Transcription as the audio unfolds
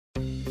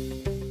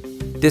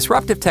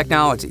Disruptive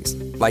technologies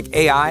like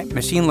AI,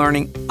 machine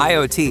learning,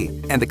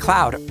 IoT, and the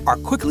cloud are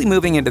quickly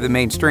moving into the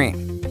mainstream,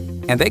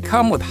 and they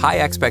come with high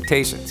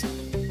expectations.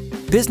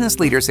 Business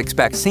leaders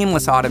expect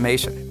seamless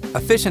automation,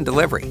 efficient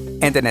delivery,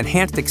 and an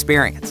enhanced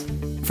experience.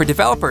 For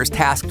developers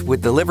tasked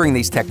with delivering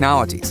these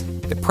technologies,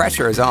 the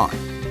pressure is on.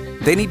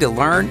 They need to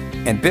learn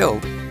and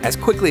build as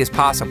quickly as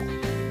possible.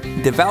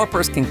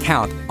 Developers can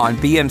count on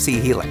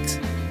BMC Helix.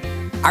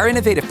 Our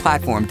innovative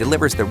platform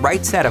delivers the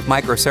right set of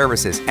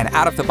microservices and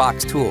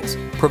out-of-the-box tools,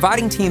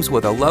 providing teams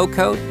with a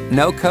low-code,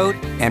 no-code,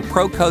 and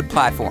pro-code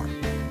platform.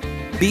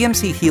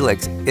 BMC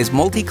Helix is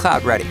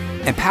multi-cloud ready,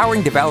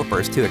 empowering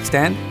developers to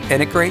extend,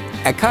 integrate,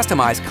 and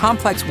customize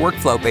complex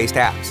workflow-based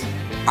apps.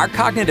 Our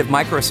cognitive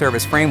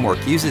microservice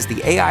framework uses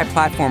the AI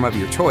platform of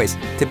your choice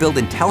to build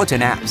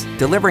intelligent apps,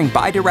 delivering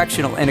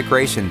bidirectional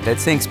integration that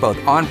syncs both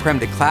on-prem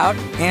to cloud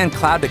and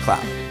cloud to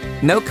cloud.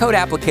 No-code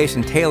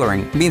application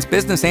tailoring means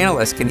business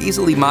analysts can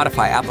easily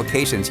modify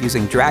applications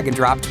using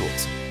drag-and-drop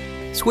tools.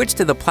 Switch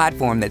to the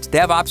platform that's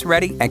DevOps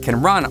ready and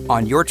can run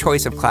on your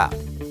choice of cloud.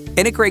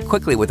 Integrate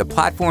quickly with a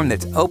platform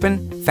that's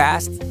open,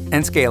 fast,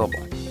 and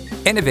scalable.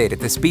 Innovate at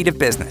the speed of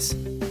business.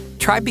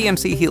 Try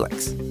BMC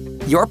Helix,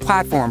 your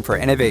platform for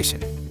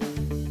innovation.